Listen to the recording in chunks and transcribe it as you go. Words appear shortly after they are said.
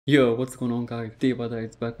Yo, what's going on guys? Badr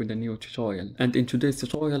is back with a new tutorial, and in today's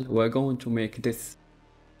tutorial we're going to make this,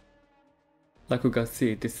 like you guys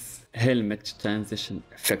see, this helmet transition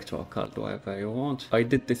effect, or call it whatever you want. I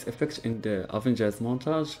did this effect in the Avengers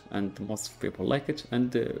montage and most people like it, and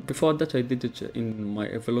before that I did it in my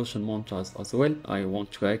evolution montage as well. I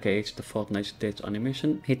want to recreate the Fortnite stage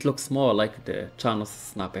animation. It looks more like the Thanos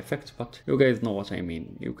snap effect, but you guys know what I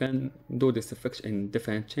mean. You can do this effect in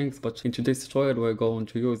different things, but in today's tutorial we're going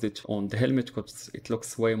to use it on the helmet because it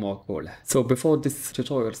looks way more cool. So before this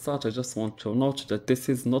tutorial starts, I just want to note that this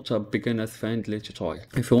is not a beginner's friendly tutorial.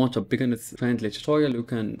 If you want a beginner's friendly tutorial, you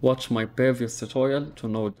can watch my previous tutorial to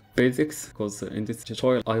know the basics, because in this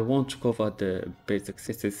tutorial I want to cover the basics.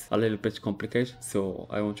 This is a little bit complicated, so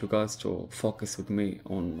I want you guys to focus with me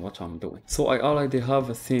on what I'm doing. So I already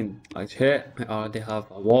have a scene right here. I already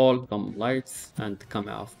have a wall, some lights and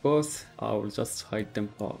camera, of course. I will just hide them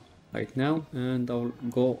for right now, and I'll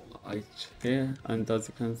go right here, and as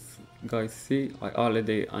you can guys see, I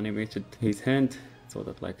already animated his hand so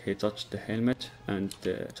that like he touched the helmet, and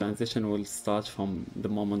the transition will start from the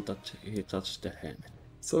moment that he touched the helmet.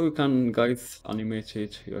 So you can guys animate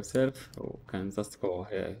it yourself, or can just go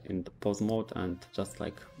here in the pose mode and just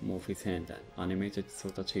like move his hand and animate it so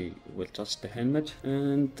that he will touch the helmet.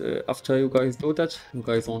 And after you guys do that, you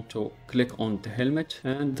guys want to click on the helmet,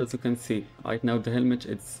 and as you can see right now the helmet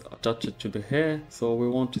is attached to the hair, so we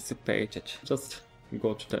want to separate it. Just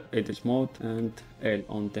go to the edit mode and L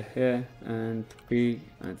on the hair and B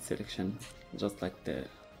and selection, just like the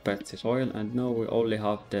pet tutorial. And now we only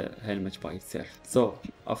have the helmet by itself. So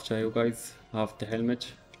after you guys have the helmet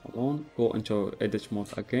alone, go into edit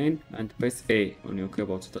mode again and press A on your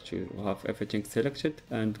keyboard so that you have everything selected,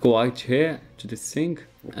 and go right here to this thing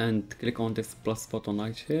and click on this plus button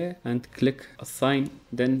right here and click assign,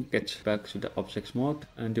 then get back to the object mode,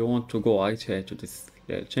 and you want to go right here to this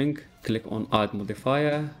little thing, click on add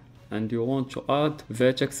modifier, and you want to add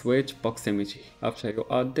vertex weight proximity. After you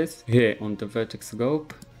add this, here on the vertex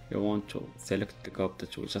group you want to select the group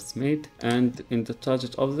that we just made, and in the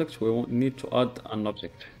target object we need to add an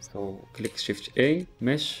object. So click shift A,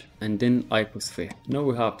 mesh, and then icosphere. Now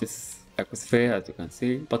we have this icosphere as you can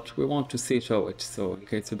see, but we want to see through it. So in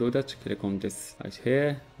case to do that, click on this right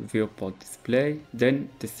here, viewport display, then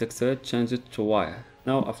this texture, change it to wire.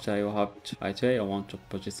 Now after you have it right here, I want to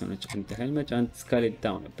position it in the helmet and scale it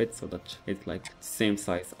down a bit so that it's like the same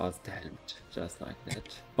size as the helmet, just like that.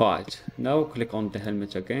 Alright, now click on the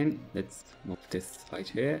helmet again. Let's move this right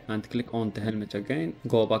here and click on the helmet again.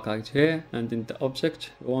 Go back right here, and in the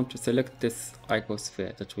object we want to select this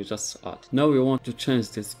icosphere that we just add. Now we want to change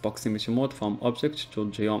this proximity mode from object to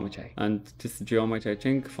geometry, and this geometry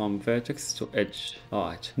thing from vertex to edge.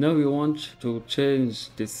 Alright, now we want to change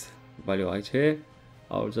this value right here.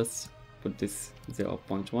 I'll just put this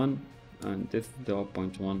 0.1 and this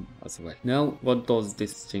 0.1 as well. Now what does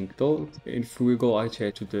this thing do? If we go right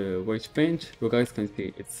here to the weight paint, you guys can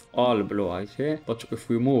see it's all blue right here, but if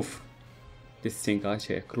we move this thing right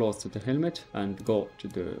here close to the helmet and go to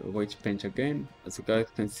the weight paint again, as you guys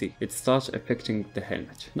can see, it starts affecting the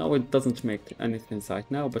helmet. Now it doesn't make any sense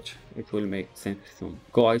right now, but it will make sense soon.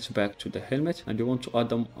 Go right back to the helmet, and you want to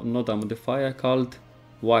add another modifier called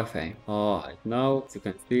wireframe. Alright, now as you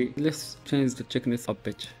can see, let's change the thickness a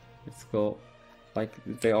bit. Let's go like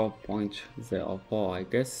 0.04, I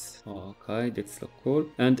guess. Okay, that's look cool.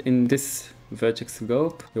 And in this vertex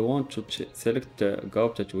group, you want to select the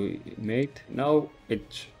group that we made. Now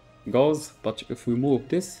it goes, but if we move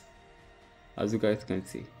this, as you guys can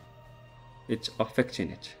see, it's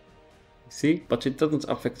affecting it. See, but it doesn't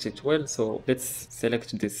affect it well. So let's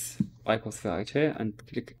select this icosphere right here and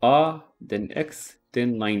click R, then X,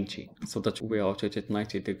 then 90, so that we rotate it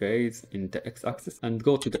 90 degrees in the x-axis, and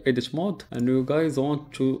go to the edit mode, and you guys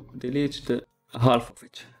want to delete the half of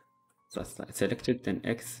it. So that's selected, then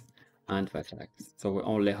X and vertex, so we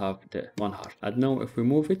only have the one half. And now if we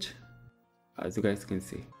move it, as you guys can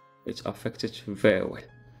see, it's affected very well.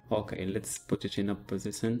 Okay, let's put it in a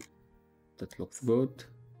position that looks good,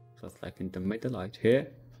 just like in the middle right here.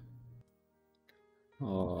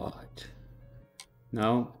 Alright,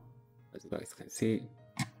 now as you guys can see,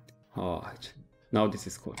 alright, now this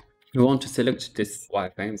is cool. You want to select this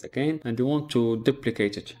wireframes again, and you want to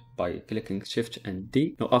duplicate it by clicking shift and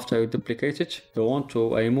D. Now after you duplicate it, you want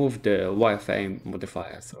to remove the wireframe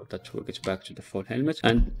modifier so that we get back to the full helmet.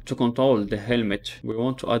 And to control the helmet, we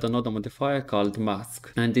want to add another modifier called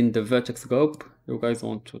mask, and in the vertex group you guys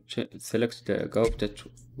want to select the group that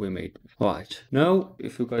we made. Right, now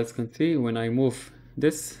if you guys can see, when I move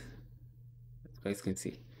this, you guys can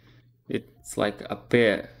see it's like a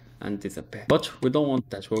pair and disappear. But we don't want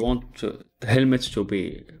that. We want the helmet to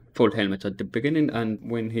be full helmet at the beginning, and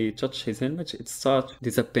when he touches his helmet it starts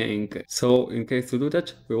disappearing. So in case to do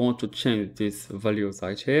that, we want to change these values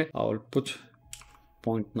right here. I will put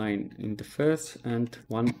 0.9 in the first and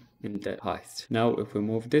 1 in the highest. Now if we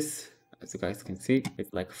move this, as you guys can see,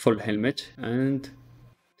 it's like full helmet and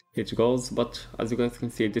it goes. But as you guys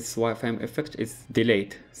can see, this wireframe effect is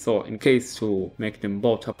delayed. So in case to make them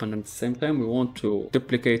both happen at the same time, we want to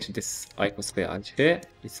duplicate this icosphere right here.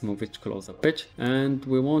 Let's move it close a bit, and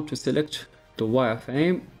we want to select the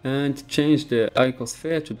wireframe and change the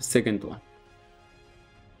icosphere to the second one,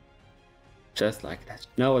 just like that.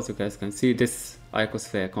 Now as you guys can see, this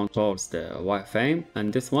icosphere controls the wireframe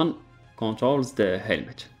and this one controls the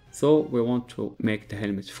helmet. So we want to make the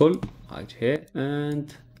helmet full right here,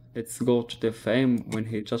 and let's go to the frame when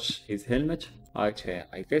he touches his helmet right here,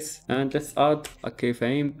 I guess, and let's add a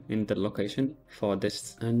keyframe in the location for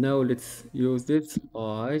this. And now let's use this.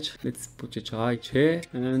 Alright, let's put it right here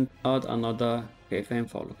and add another keyframe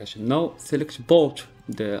for location. Now select both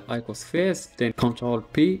the icospheres, then Ctrl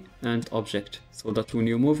P and object, so that when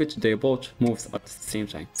you move it they both moves at the same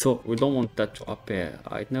time. So we don't want that to appear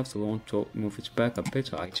right now, so we want to move it back a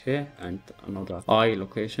bit right here and another eye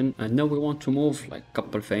location. And now we want to move like a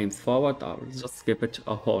couple frames forward. I'll just give it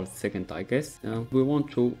a whole second, I guess. We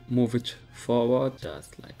want to move it forward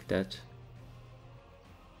just like that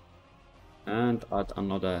and add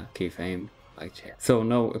another keyframe right here. So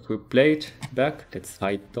now if we play it back, let's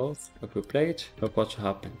hide those. If we play it, look what should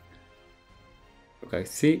happen. You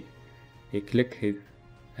guys see, he click his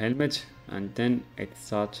helmet and then it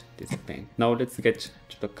starts disappearing. Now let's get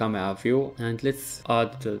to the camera view and let's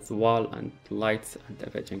add the wall and lights and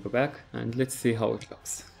everything back, and let's see how it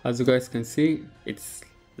looks. As you guys can see, it's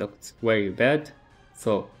looked very bad.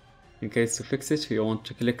 So in case to fix it, you want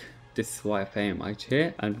to click this wireframe right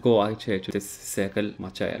here and go right here to this circle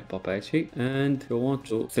material property, and you want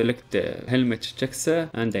to select the helmet texture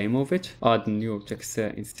and remove it, add new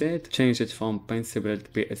texture instead, change it from principled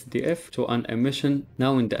BSDF to an emission.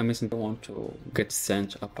 Now in the emission you want to get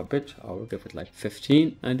cinch up a bit. I will give it like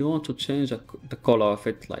 15, and you want to change the color of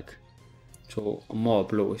it like to a more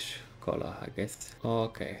bluish color, I guess.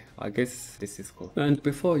 Okay, I guess this is cool. And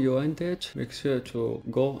before you end it, make sure to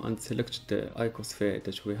go and select the icosphere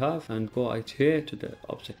that we have and go right here to the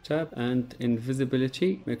object tab, and in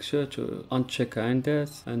visibility make sure to uncheck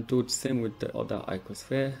renders and do the same with the other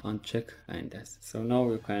icosphere, uncheck renders. So now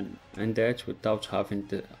you can render it without having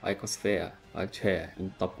the icosphere right here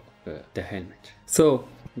on top of the helmet. So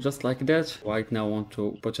just like that. Right now I want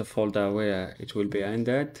to put a folder where it will be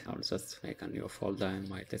rendered. I'll just make a new folder in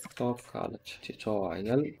my desktop, call it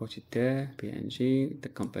tutorial, put it there, png, the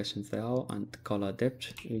compression 0 and color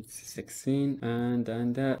depth is 16, and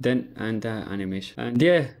then animation. And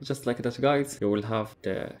yeah, just like that guys, you will have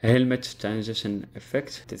the helmet transition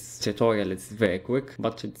effect. This tutorial is very quick,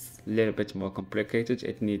 but it's a little bit more complicated.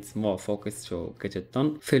 It needs more focus to get it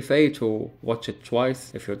done. Feel free to watch it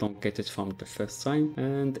twice if you don't get it from the first time,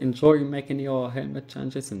 and enjoy making your helmet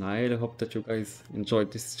changes. And I really hope that you guys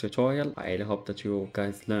enjoyed this tutorial. I really hope that you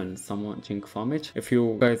guys learned something from it. If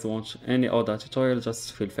you guys want any other tutorial,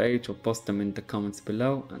 just feel free to post them in the comments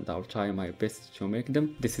below and I'll try my best to make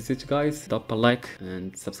them. This is it guys. Drop a like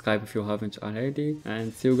and subscribe if you haven't already,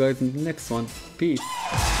 and see you guys in the next one. Peace.